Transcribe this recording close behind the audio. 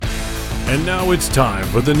And now it's time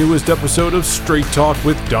for the newest episode of Straight Talk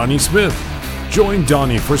with Donnie Smith. Join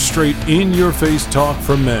Donnie for straight in-your-face talk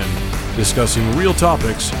from men, discussing real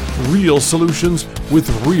topics, real solutions with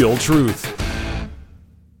real truth.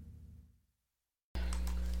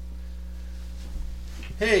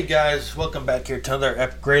 Hey guys, welcome back here to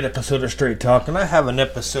another great episode of Straight Talk. And I have an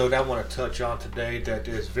episode I want to touch on today that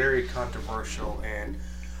is very controversial. And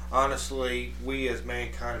honestly, we as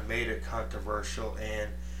mankind made it controversial,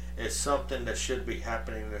 and it's something that should be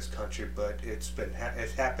happening in this country, but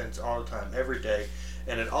it happens all the time, every day.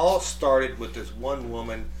 And it all started with this one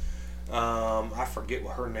woman, I forget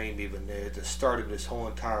what her name even is, that started this whole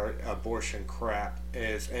entire abortion crap.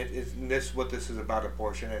 And this what this is about,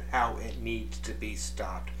 abortion and how it needs to be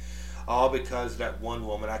stopped. All because that one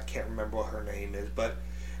woman, I can't remember what her name is, but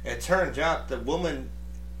it turns out the woman,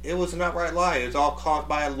 it was an outright lie. It was all caused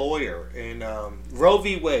by a lawyer. And Roe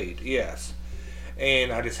v. Wade, yes.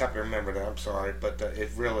 And I just have to remember that. I'm sorry, but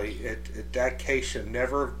that case should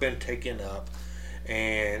never have been taken up,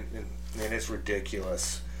 and it's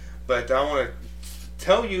ridiculous. But I want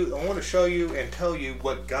to show you and tell you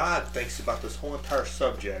what God thinks about this whole entire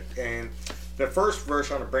subject. And the first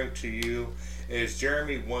verse I want to bring to you is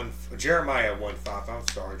Jeremiah 1:5. I'm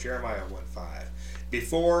sorry, Jeremiah 1:5.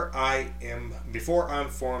 Before I'm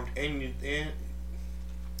formed I'm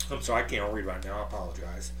sorry, I can't read right now. I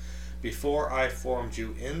apologize. Before I formed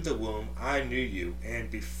you in the womb, I knew you, and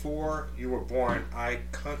before you were born, I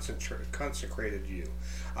consecrated you.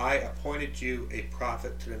 I appointed you a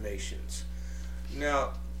prophet to the nations.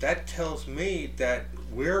 Now, that tells me that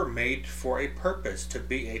we're made for a purpose, to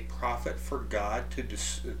be a prophet for God,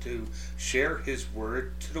 to share His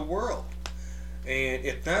word to the world. And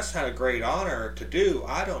if that's not a great honor to do,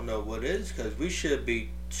 I don't know what is, because we should be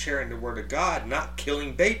sharing the word of God, not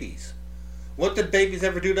killing babies. What did babies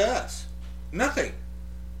ever do to us? Nothing.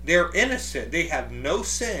 They're innocent. They have no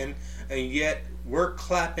sin, and yet we're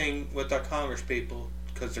clapping with our Congress people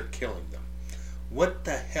because they're killing them. What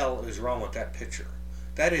the hell is wrong with that picture?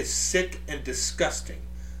 That is sick and disgusting.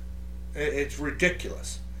 It's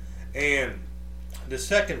ridiculous. And the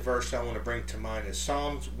second verse I want to bring to mind is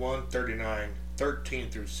Psalms 139,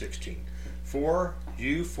 13 through 16. For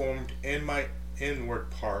you formed in my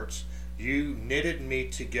inward parts, you knitted me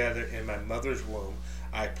together in my mother's womb.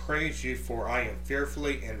 I praise you, for I am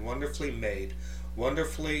fearfully and wonderfully made.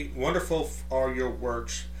 Wonderful are your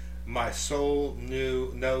works. My soul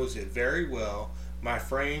knows it very well. My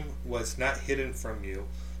frame was not hidden from you.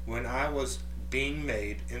 When I was being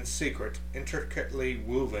made in secret, intricately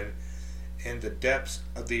woven in the depths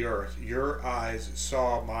of the earth, your eyes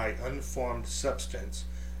saw my unformed substance.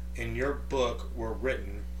 In your book were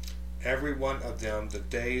written, every one of them, the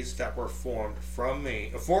days that were formed for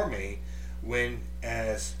me, when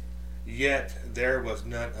as yet there was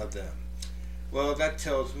none of them. Well, that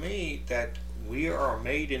tells me that we are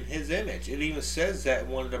made in His image. It even says that in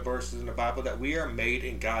one of the verses in the Bible, that we are made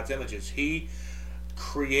in God's images. He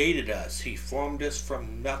created us. He formed us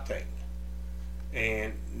from nothing.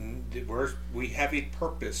 And we have a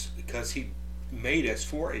purpose because He made us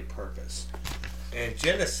for a purpose. And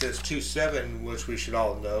Genesis 2:7, which we should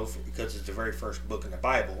all know because it's the very first book in the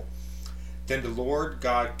Bible, then the Lord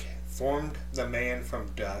God formed the man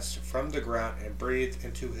from dust, from the ground, and breathed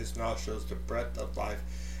into his nostrils the breath of life,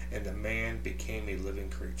 and the man became a living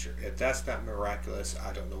creature. If that's not miraculous,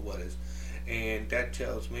 I don't know what is. And that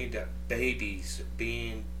tells me that babies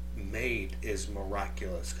being made is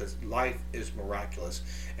miraculous, because life is miraculous,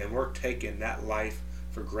 and we're taking that life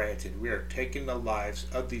for granted. We are taking the lives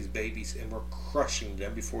of these babies and we're crushing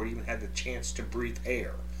them before they even had the chance to breathe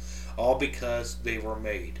air, all because they were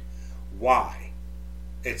made. Why?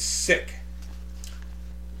 It's sick.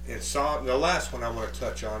 And the last one I want to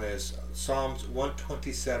touch on is Psalms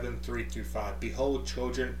 127, 3 through 5. Behold,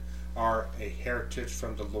 children are a heritage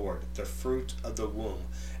from the Lord, the fruit of the womb,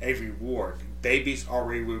 a reward. Babies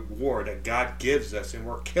are a reward that God gives us, and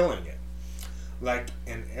we're killing it. Like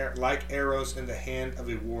arrows in the hand of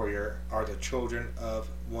a warrior are the children of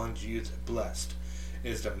one's youth blessed. It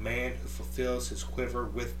is the man who fulfills his quiver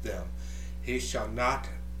with them. He shall not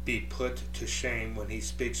be put to shame when he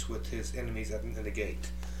speaks with his enemies at the gate.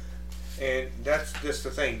 And that's just the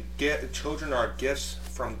thing. Children are gifts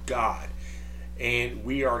from God, and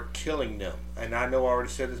we are killing them. And I know I already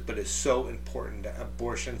said this, but it's so important that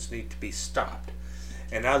abortions need to be stopped.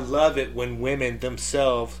 And I love it when women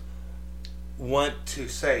themselves want to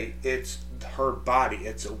say it's her body,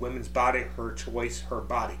 it's a woman's body, her choice, her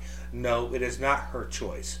body. No, it is not her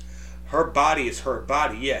choice. Her body is her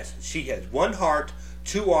body. Yes, she has one heart,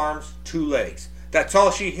 2 arms, 2 legs. That's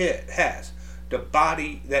all she has. The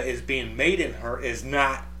body that is being made in her is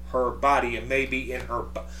not her body and maybe in her.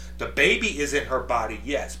 The baby is in her body,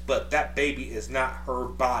 yes, but that baby is not her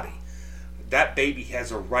body. That baby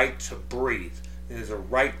has a right to breathe. It has a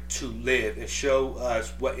right to live and show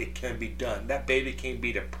us what it can be done. That baby can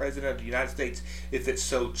be the president of the United States if it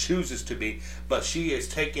so chooses to be, but she is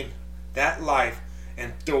taking that life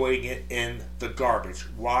and throwing it in the garbage.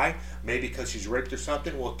 Why? Maybe because she's raped or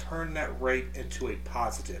something. We'll turn that rape into a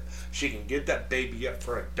positive. She can give that baby up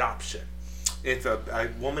for adoption. If a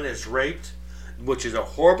woman is raped, which is a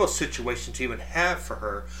horrible situation to even have for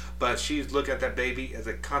her, but she's looking at that baby as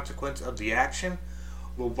a consequence of the action,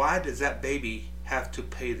 well, why does that baby have to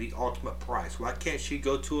pay the ultimate price? Why can't she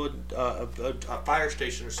go to a fire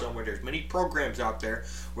station or somewhere? There's many programs out there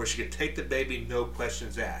where she could take the baby, no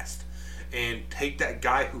questions asked, and take that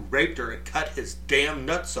guy who raped her and cut his damn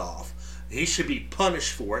nuts off. He should be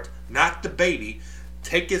punished for it, not the baby.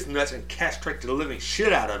 Take his nuts and castrate the living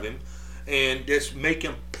shit out of him and just make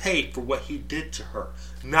him pay for what he did to her,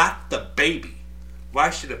 not the baby. Why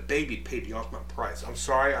should a baby pay the ultimate price? I'm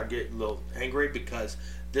sorry, I get a little angry because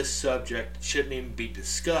this subject shouldn't even be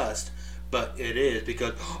discussed, but it is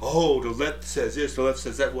because, oh, the left says this, the left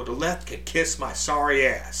says that. Well, the left can kiss my sorry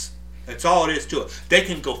ass. That's all it is to it. They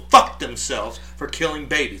can go fuck themselves for killing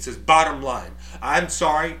babies. It's bottom line. I'm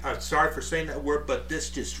sorry for saying that word, but this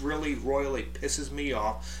just really royally pisses me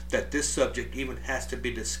off that this subject even has to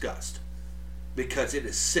be discussed because it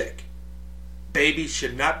is sick. Babies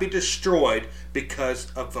should not be destroyed because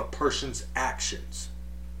of a person's actions.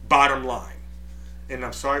 Bottom line. And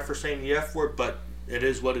I'm sorry for saying the F word, but it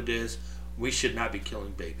is what it is. We should not be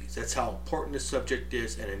killing babies. That's how important this subject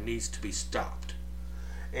is, and it needs to be stopped.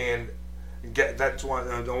 And that's why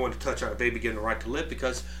I don't want to touch on a baby getting the right to live,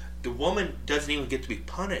 because the woman doesn't even get to be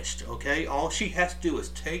punished, okay? All she has to do is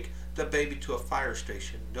take the baby to a fire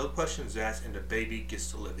station, no questions asked, and the baby gets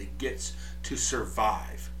to live. It gets to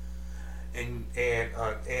survive. And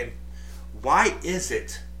why is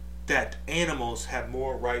it that animals have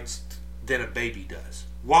more rights than a baby does?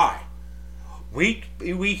 Why? We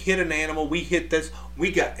hit an animal, we hit this,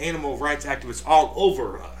 we got animal rights activists all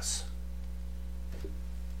over us.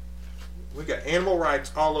 We got animal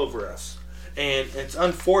rights all over us. And it's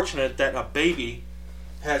unfortunate that a baby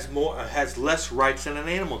has less rights than an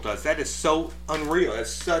animal does. That is so unreal. It's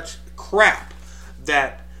such crap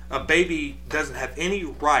that a baby doesn't have any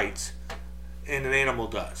rights and an animal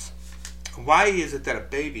does. Why is it that a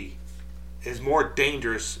baby is more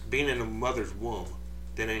dangerous being in a mother's womb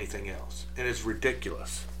than anything else? And it's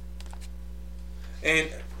ridiculous. And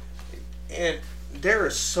there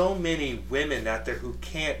are so many women out there who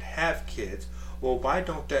can't have kids. Well, why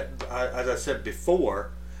don't that, as I said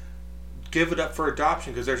before, give it up for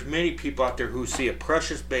adoption? Because there's many people out there who see a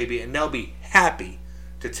precious baby and they'll be happy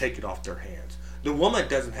to take it off their hands. The woman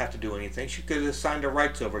doesn't have to do anything. She could have signed her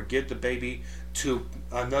rights over, give the baby to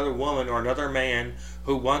another woman or another man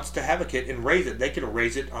who wants to have a kid and raise it. They can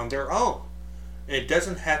raise it on their own. And it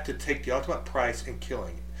doesn't have to take the ultimate price in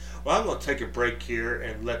killing it. Well, I'm going to take a break here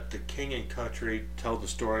and let the King and Country tell the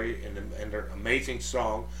story in their amazing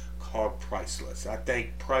song called Priceless. I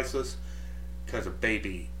think priceless because a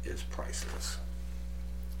baby is priceless.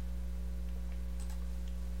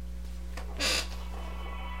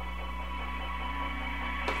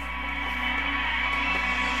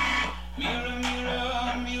 Mirror,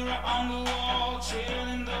 mirror, mirror on the wall,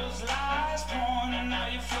 telling those lies, pointing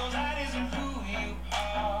out your flaws. That isn't who you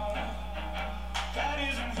are. That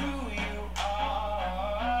isn't who you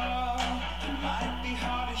are. It might be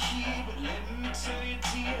hard to hear, but let me tell you,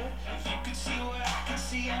 dear, if you could see what I can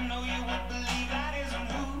see, I know you would believe that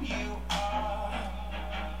isn't who you are.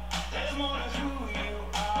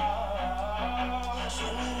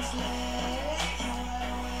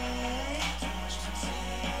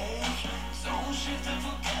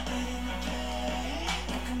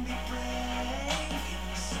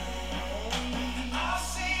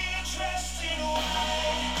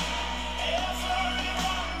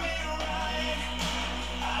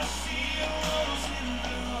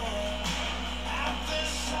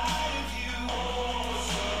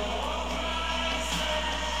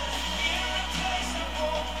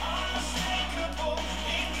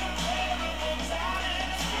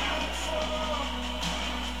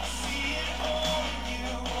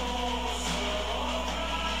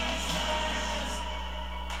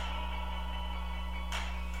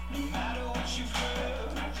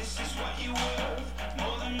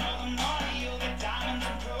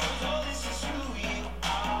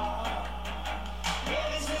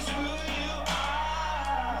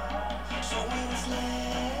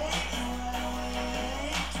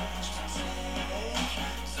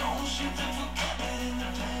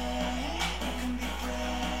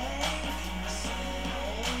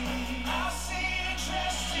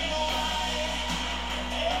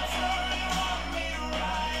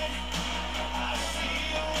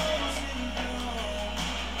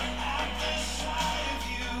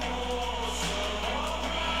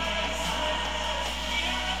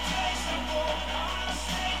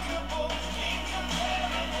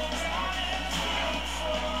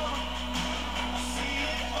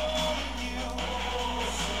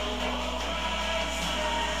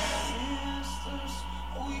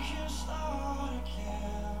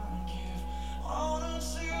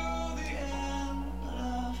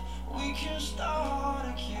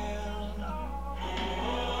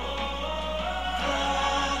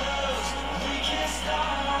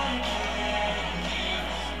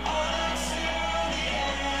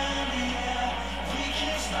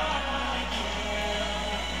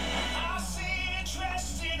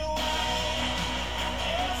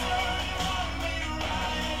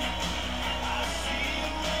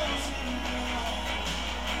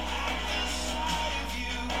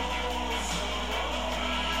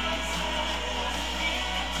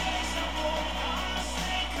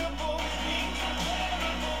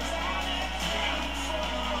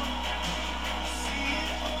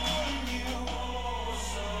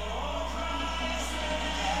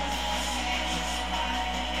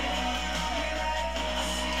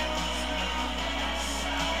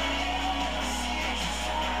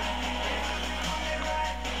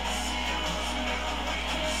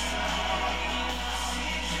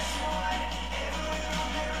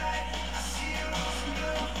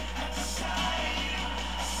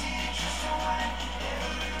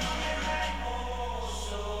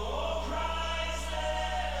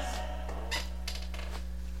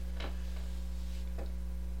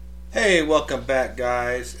 Hey, welcome back,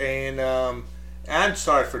 guys. And I'm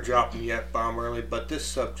sorry for dropping the F-bomb early, but this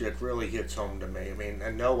subject really hits home to me. I mean, I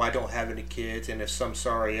know I don't have any kids, and if some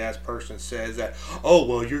sorry-ass person says that, oh,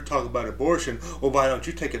 well, you're talking about abortion, well, why don't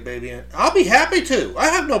you take a baby in? I'll be happy to. I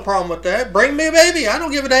have no problem with that. Bring me a baby. I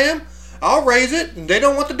don't give a damn. I'll raise it, and they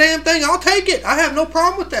don't want the damn thing. I'll take it. I have no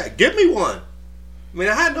problem with that. Give me one. I mean,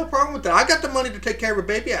 I had no problem with that. I got the money to take care of a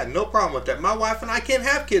baby. I had no problem with that. My wife and I can't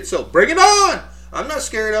have kids, so bring it on. I'm not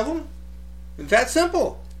scared of them. It's that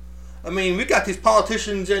simple. I mean, we got these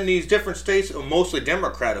politicians in these different states, mostly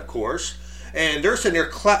Democrat, of course, and they're sitting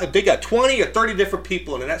there, they got 20 or 30 different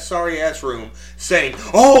people in that sorry-ass room saying,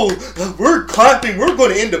 oh, we're clapping, we're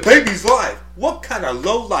going to end the baby's life. What kind of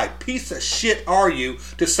low-life piece of shit are you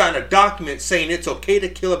to sign a document saying it's okay to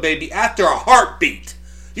kill a baby after a heartbeat?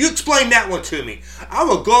 You explain that one to me. I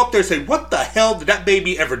will go up there and say, what the hell did that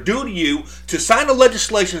baby ever do to you to sign a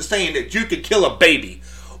legislation saying that you could kill a baby?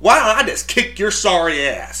 Why don't I just kick your sorry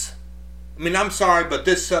ass? I mean, I'm sorry, but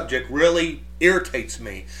this subject really irritates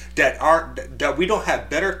me. That we don't have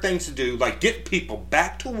better things to do, like get people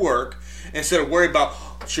back to work instead of worry about,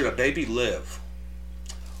 should a baby live?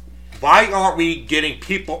 Why aren't we getting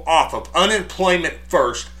people off of unemployment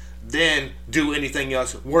first, then do anything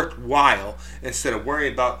else worthwhile instead of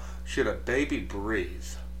worrying about, should a baby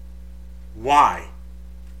breathe? Why?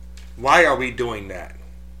 Why are we doing that?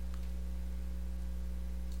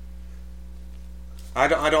 I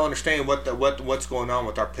don't understand what's going on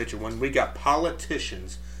with our picture when we got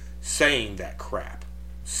politicians saying that crap,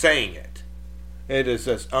 saying it. It is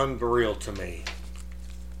just unreal to me.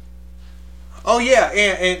 Oh yeah,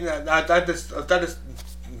 and I just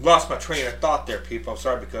lost my train of thought there, people. I'm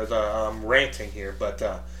sorry because I'm ranting here, but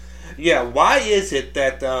yeah, why is it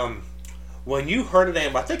that when you heard a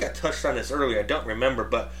name, I think I touched on this earlier. I don't remember,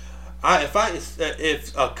 but if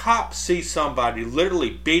a cop sees somebody literally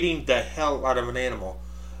beating the hell out of an animal,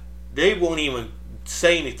 they won't even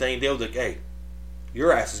say anything. They'll be like, hey,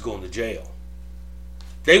 your ass is going to jail.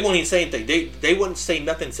 They won't even say anything. They wouldn't say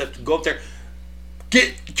nothing except to go up there,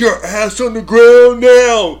 get your ass on the ground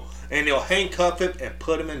now, and they'll handcuff him and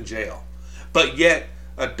put him in jail. But yet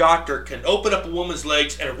a doctor can open up a woman's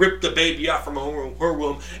legs and rip the baby out from her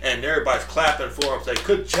womb, and everybody's clapping for him, saying,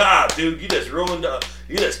 good job, dude, you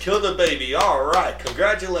just killed the baby, all right,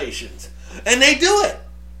 congratulations. And they do it.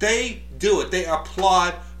 They do it. They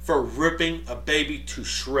applaud for ripping a baby to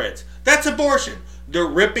shreds. That's abortion. They're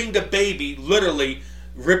ripping the baby, literally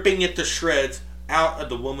ripping it to shreds out of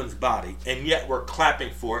the woman's body, and yet we're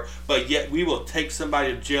clapping for it, but yet we will take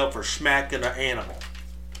somebody to jail for smacking an animal.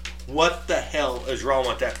 What the hell is wrong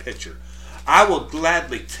with that picture? I will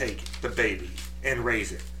gladly take the baby and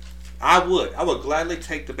raise it. I would gladly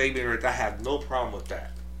take the baby and raise it. I have no problem with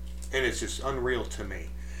that. And it's just unreal to me.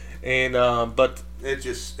 And but it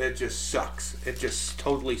just sucks. It just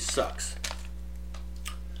totally sucks.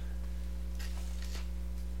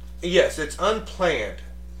 Yes, it's unplanned.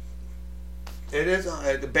 It is.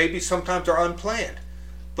 The babies sometimes are unplanned,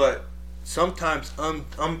 but sometimes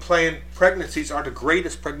unplanned pregnancies are the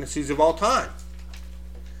greatest pregnancies of all time.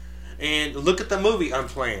 And look at the movie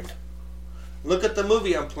Unplanned. Look at the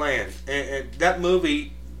movie Unplanned. And that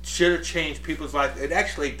movie should have changed people's lives.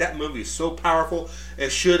 That movie is so powerful,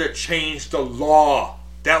 it should have changed the law.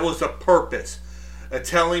 That was the purpose of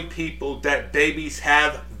telling people that babies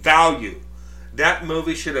have value. That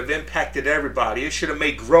movie should have impacted everybody. It should have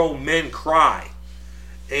made grown men cry.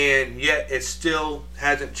 And yet it still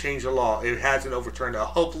hasn't changed the law. It hasn't overturned it.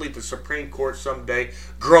 Hopefully the Supreme Court someday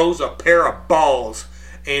grows a pair of balls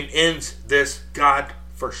and ends this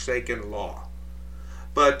God-forsaken law.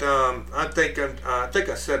 But I think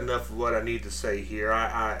I said enough of what I need to say here.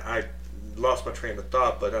 I lost my train of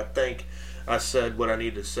thought, but I think I said what I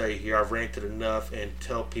need to say here. I've ranted enough and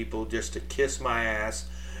tell people just to kiss my ass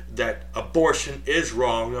that abortion is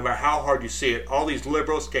wrong, no matter how hard you see it. All these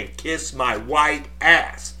liberals can kiss my white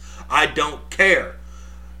ass. I don't care.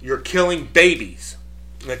 You're killing babies.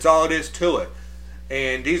 That's all it is to it.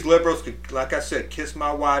 And these liberals could, like I said, kiss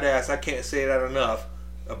my white ass. I can't say that enough.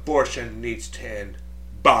 Abortion needs to end.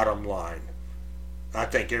 Bottom line. I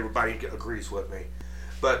think everybody agrees with me.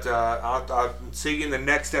 But I'll see you in the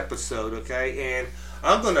next episode, okay? And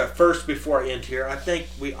I'm gonna first, before I end here, I think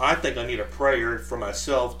I need a prayer for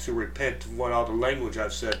myself to repent of all the language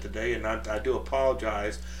I've said today, and I do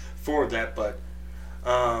apologize for that. But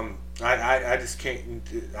I just can't.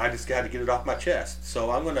 I just got to get it off my chest. So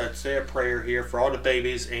I'm gonna say a prayer here for all the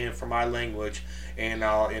babies and for my language, and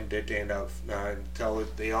I'll end it and tell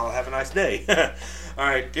they all have a nice day. All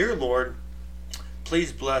right, dear Lord,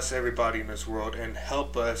 please bless everybody in this world and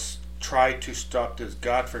help us try to stop this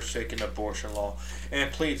godforsaken abortion law.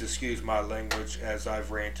 And please excuse my language as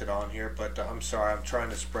I've ranted on here, but I'm sorry. I'm trying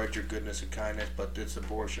to spread your goodness and kindness, but this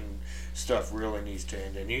abortion stuff really needs to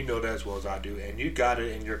end. And you know that as well as I do. And you got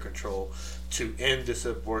it in your control to end this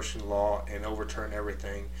abortion law and overturn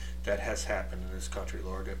everything that has happened in this country,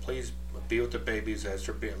 Lord. And please be with the babies as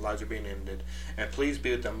their lives are being ended, and please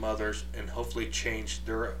be with the mothers, and hopefully change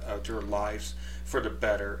their lives for the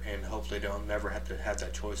better, and hopefully they'll never have to have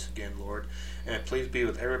that choice again, Lord. And please be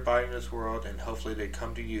with everybody in this world, and hopefully they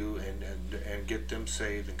come to you and get them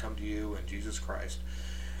saved and come to you and Jesus Christ.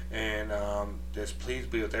 And just please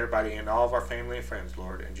be with everybody and all of our family and friends,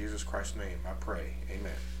 Lord. In Jesus Christ's name, I pray.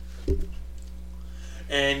 Amen.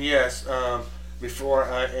 And yes,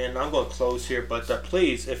 and I'm going to close here, but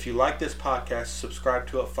please, if you like this podcast, subscribe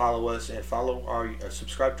to it, follow us, and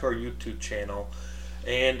subscribe to our YouTube channel,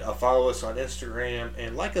 and follow us on Instagram,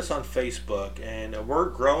 and like us on Facebook. And we're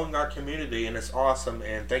growing our community, and it's awesome.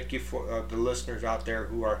 And thank you for the listeners out there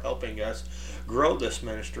who are helping us grow this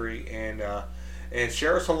ministry, and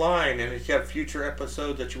share us a line. And if you have future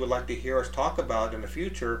episodes that you would like to hear us talk about in the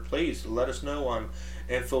future, please let us know on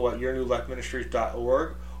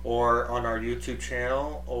info@yournewlifeministries.org, or on our YouTube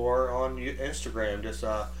channel, or on Instagram. Just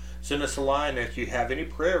send us a line. If you have any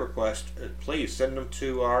prayer requests, please send them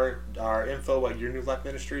to our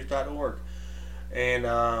info@yournewlifeministries.org, and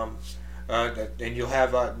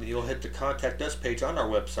you'll hit the contact us page on our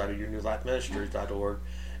website at yournewlifeministries.org,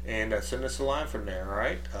 and send us a line from there. All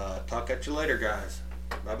right. Talk at you later, guys.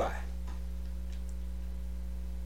 Bye bye.